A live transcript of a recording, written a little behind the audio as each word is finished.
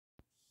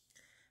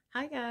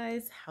Hi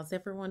guys, how's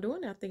everyone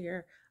doing out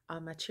there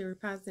on my cherry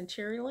pies and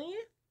cherry land?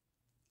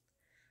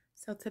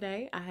 So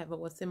today I have a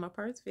what's in my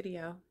purse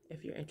video.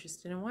 If you're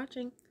interested in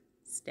watching,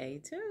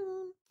 stay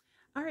tuned.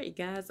 All right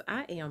guys,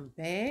 I am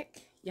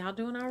back. Y'all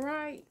doing all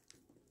right?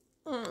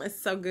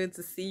 It's so good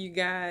to see you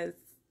guys.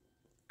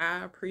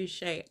 I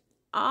appreciate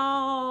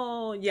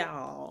all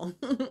y'all.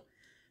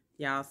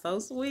 Y'all so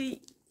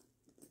sweet.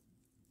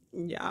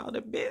 Y'all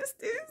the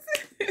bestest.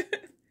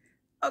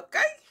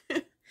 Okay.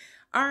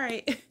 All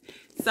right.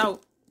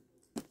 So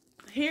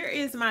here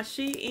is my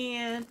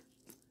Shein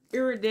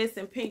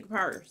iridescent pink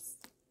purse,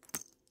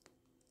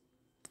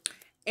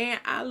 and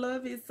I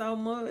love it so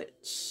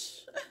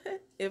much.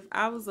 If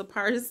I was a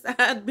purse,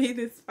 I'd be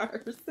this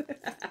purse.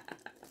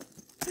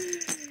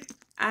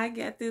 I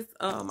got this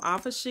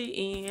off of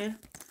Shein,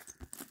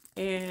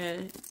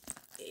 and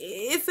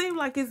it seems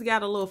like it's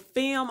got a little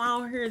film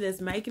on here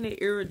that's making it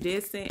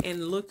iridescent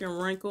and looking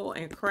wrinkled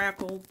and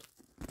crackled,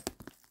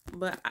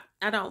 but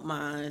I don't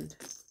mind.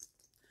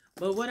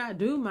 But what I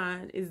do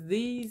mind is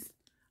these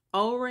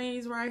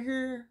O-rings right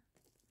here.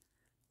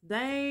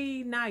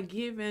 They not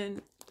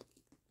giving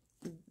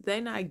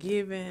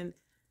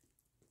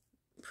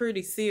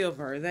pretty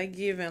silver. They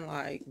giving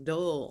like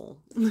dull.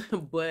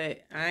 But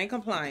I ain't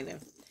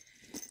complaining.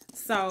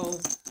 So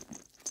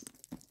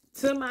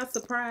to my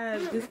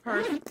surprise, this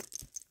person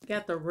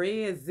got the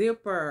red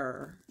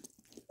zipper.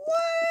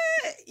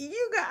 What?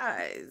 You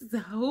guys,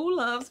 who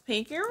loves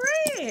pink and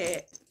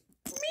red?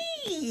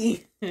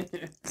 Me.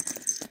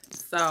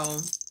 So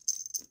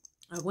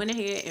I went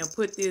ahead and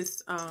put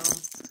this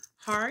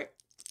heart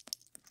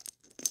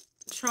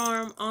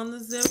charm on the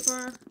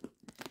zipper,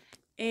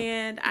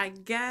 and I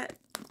got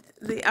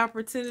the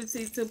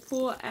opportunity to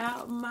pull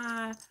out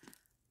my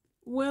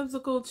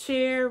whimsical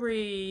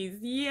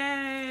cherries.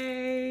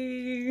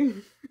 Yay!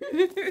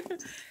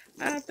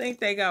 I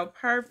think they go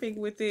perfect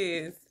with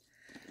this.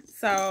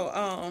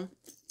 So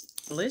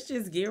let's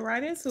just get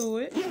right into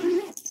it.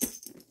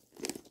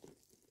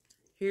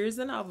 Here's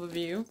an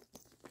overview.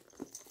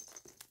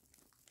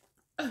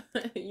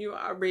 You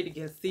already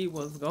can see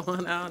what's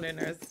going on in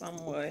there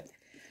somewhat.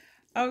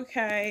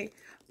 Okay,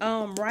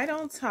 right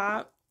on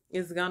top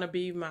is gonna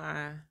be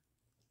my,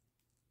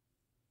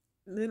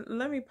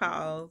 let me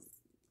pause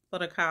for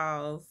the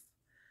cause,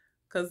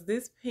 because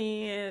this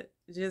pen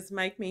just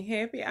make me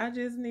happy. I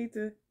just need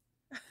to,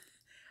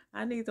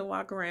 I need to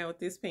walk around with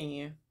this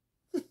pen.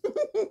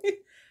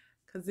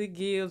 Because it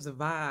gives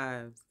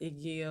vibes.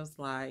 It gives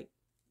like,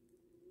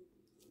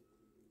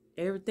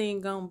 everything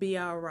gonna be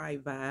all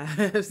right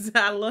vibes.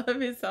 I love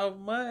it so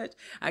much.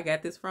 I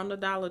got this from the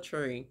Dollar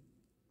Tree.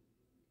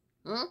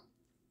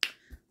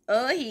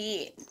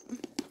 Ahead.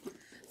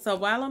 So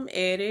while I'm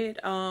at it,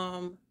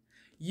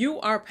 you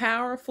are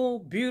powerful,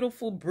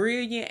 beautiful,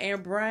 brilliant,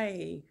 and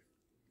brave.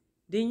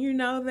 Didn't you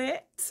know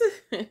that?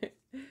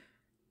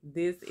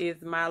 This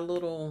is my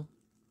little,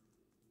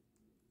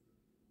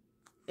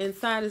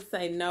 inside it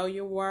say, know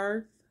your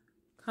worth.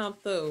 Come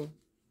through.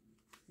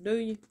 Do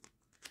you?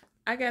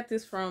 I got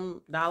this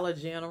from Dollar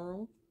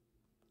General.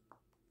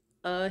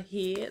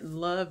 Ahead.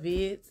 Love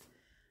it.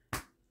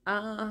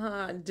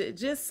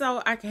 Just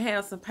so I can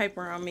have some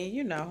paper on me.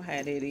 You know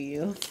how that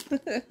is.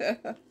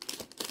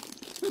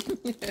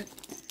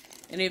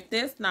 And if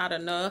that's not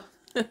enough,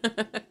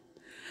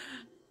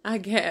 I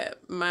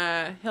got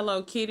my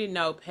Hello Kitty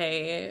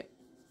notepad.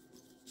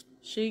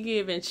 She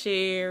giving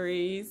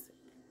cherries.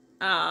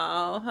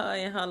 Oh, her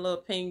in her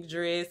little pink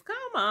dress. Come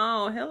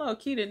on, Hello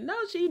Kitty. No,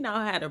 she know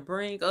how to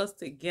bring us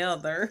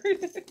together.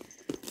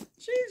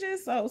 She's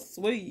just so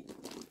sweet.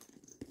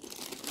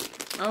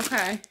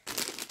 Okay.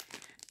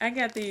 I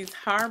got these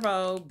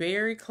Harbo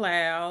Berry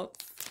Clouds.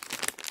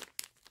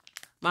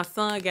 My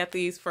son got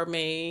these for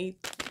me.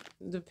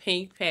 The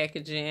pink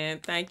packaging.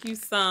 Thank you,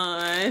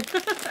 son.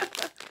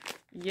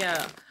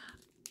 Yeah.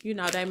 You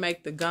know, they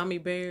make the gummy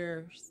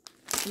bears.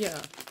 Yeah.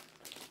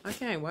 I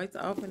can't wait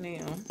to open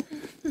them.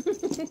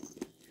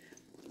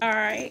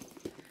 Alright.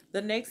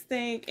 The next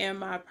thing in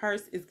my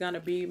purse is going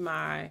to be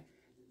my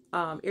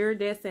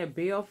iridescent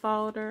bill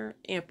folder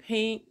in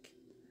pink.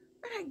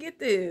 Where did I get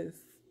this?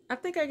 I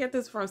think I got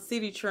this from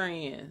City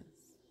Trends.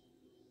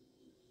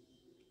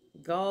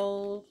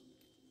 Gold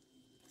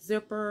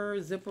zipper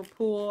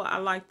pull. I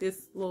like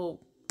this little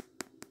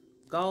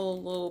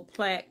gold little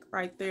plaque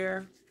right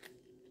there.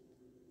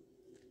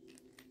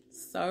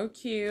 So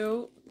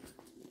cute.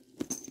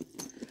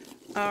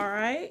 All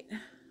right.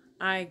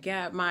 I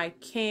got my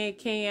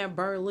Can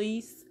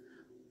Burlesque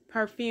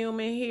perfume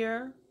in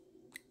here.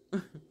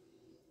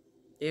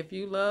 If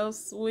you love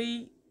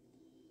sweet,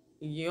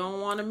 you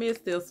don't want to miss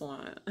this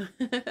one.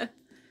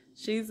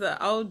 She's an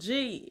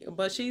OG,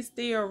 but she's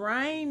still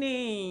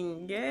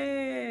reigning.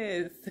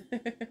 Yes.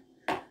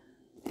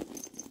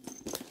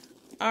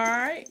 All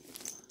right.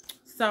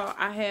 So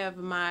I have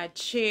my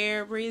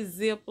cherry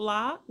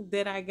Ziploc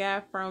that I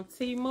got from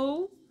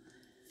Temu.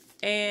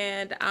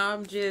 And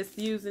I'm just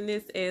using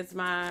this as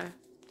my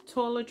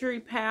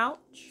toiletry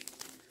pouch.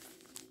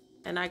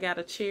 And I got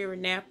a cherry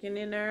napkin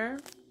in there.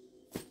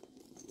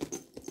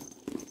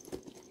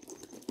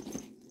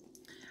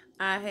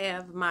 I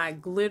have my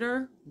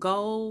glitter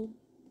gold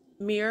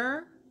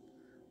mirror.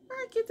 Where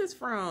I get this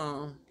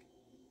from?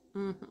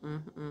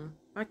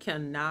 I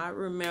cannot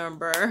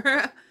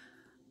remember.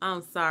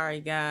 I'm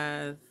sorry,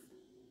 guys.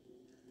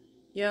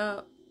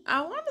 Yep.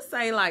 I want to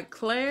say like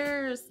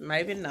Claire's.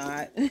 Maybe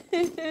not.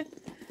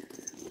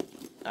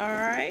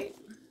 Alright.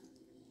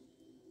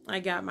 I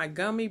got my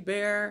gummy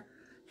bear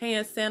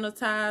hand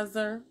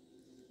sanitizer.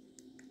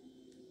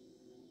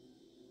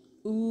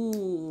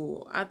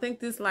 Ooh, I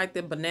think this like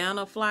the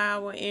banana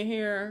flower in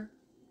here.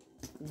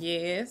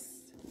 Yes.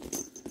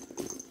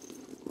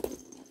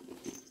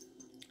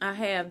 I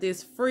have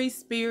this Free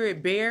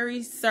Spirit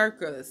Berry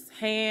Circus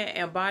hand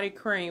and body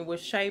cream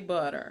with shea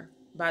butter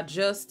by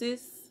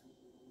Justice.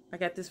 I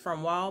got this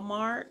from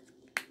Walmart.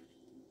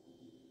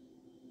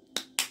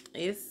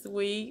 It's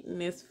sweet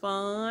and it's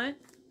fun.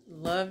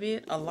 Love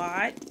it a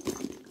lot.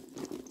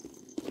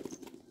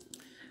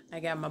 I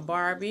got my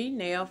Barbie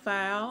nail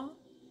file.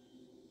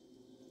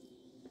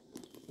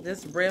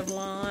 This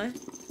Revlon.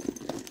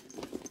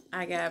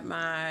 I got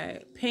my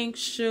Pink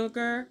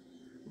Sugar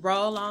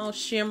roll-on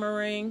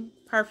shimmering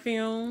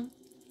perfume.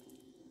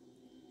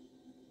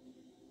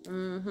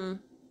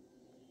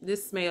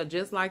 This smells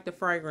just like the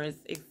fragrance,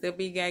 except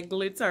we got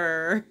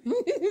glitter.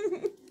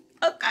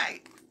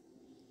 Okay.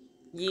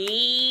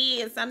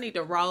 Yes, I need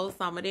to roll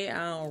some of that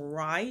on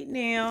right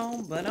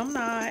now, but I'm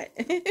not.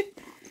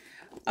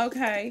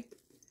 Okay.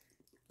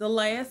 The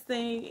last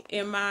thing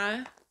in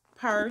my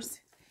purse,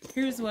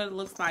 here's what it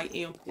looks like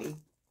empty.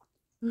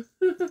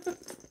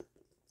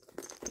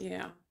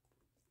 Yeah.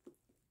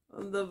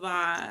 The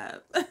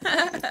vibe.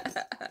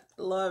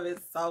 Love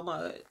it so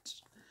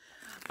much.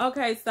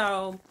 Okay,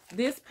 so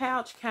this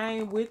pouch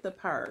came with the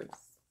purse.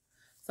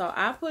 So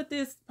I put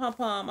this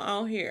pom-pom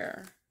on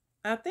here.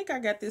 I think I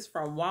got this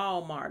from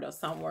Walmart or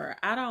somewhere.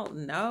 I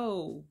don't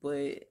know,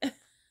 but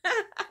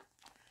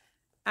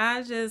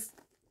I just,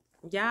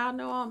 y'all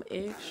know I'm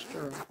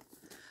extra.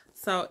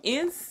 So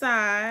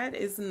inside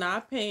is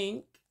not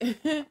pink.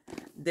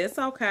 That's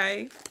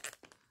okay.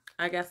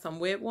 I got some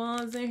wet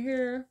ones in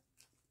here.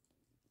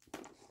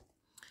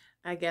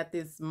 I got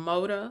this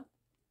Moda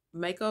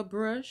makeup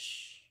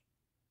brush.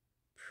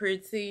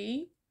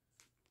 Pretty.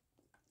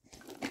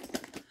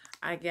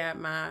 I got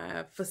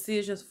my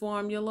Facious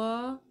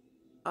Formula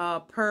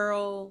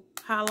pearl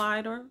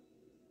highlighter.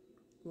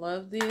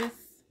 Love this.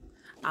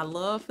 I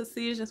love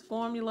Facious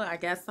Formula. I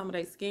got some of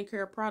their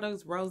skincare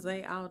products. Rose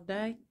all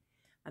day.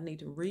 I need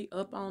to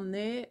re-up on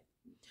that.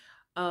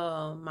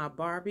 My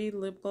Barbie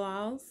lip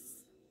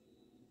gloss.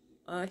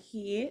 A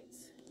hit.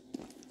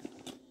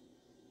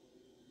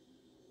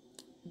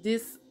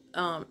 This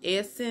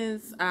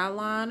Essence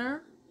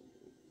eyeliner.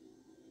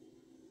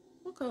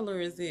 What color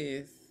is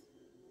this?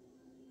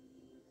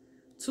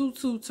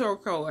 Tutu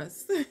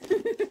turquoise.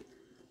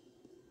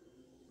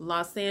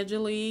 Los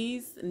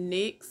Angeles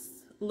NYX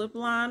lip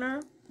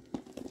liner.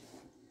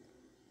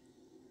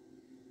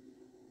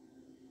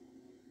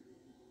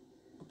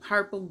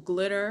 Purple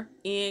glitter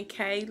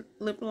NK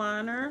lip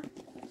liner.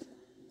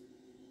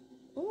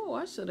 Oh,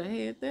 I should have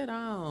had that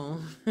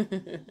on.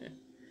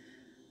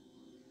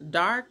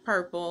 Dark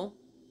purple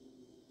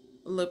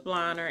lip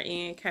liner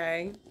NK.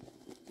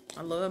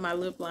 I love my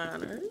lip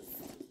liners.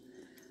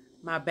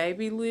 My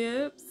baby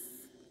lips.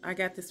 I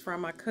got this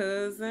from my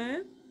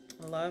cousin.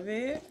 I love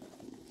it.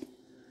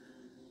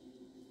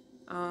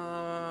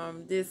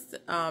 This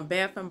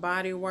Bath and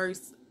Body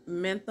Works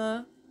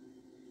Mentha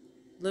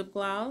lip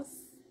gloss.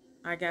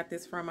 I got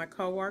this from my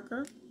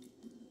coworker.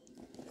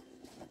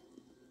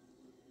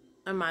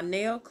 And my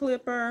nail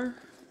clipper.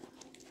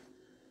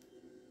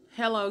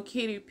 Hello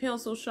Kitty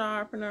pencil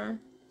sharpener.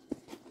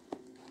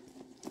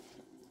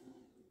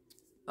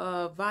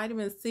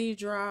 Vitamin C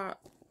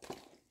drop.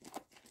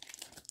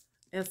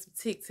 And some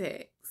Tic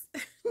Tacs.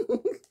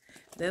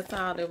 That's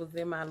all that was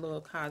in my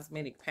little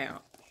cosmetic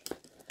pouch.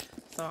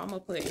 So I'm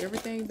going to put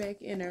everything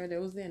back in there that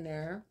was in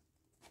there.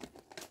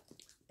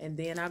 And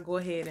then I'll go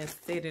ahead and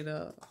set it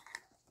up.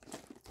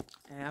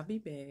 I'll be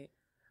back.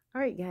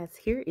 Alright guys,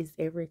 here is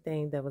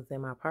everything that was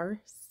in my purse.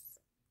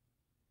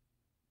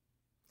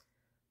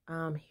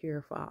 I'm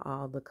here for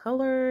all the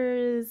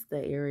colors.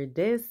 The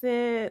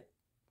iridescent.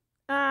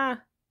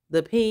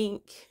 The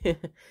pink.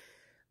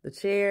 The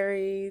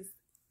cherries.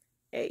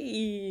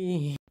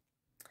 Hey.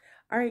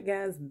 Alright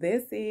guys,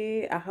 that's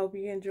it. I hope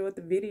you enjoyed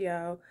the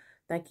video.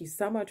 Thank you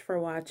so much for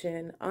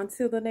watching.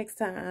 Until the next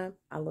time,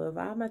 I love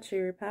all my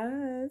cherry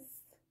pies.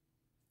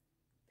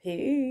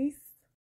 Peace.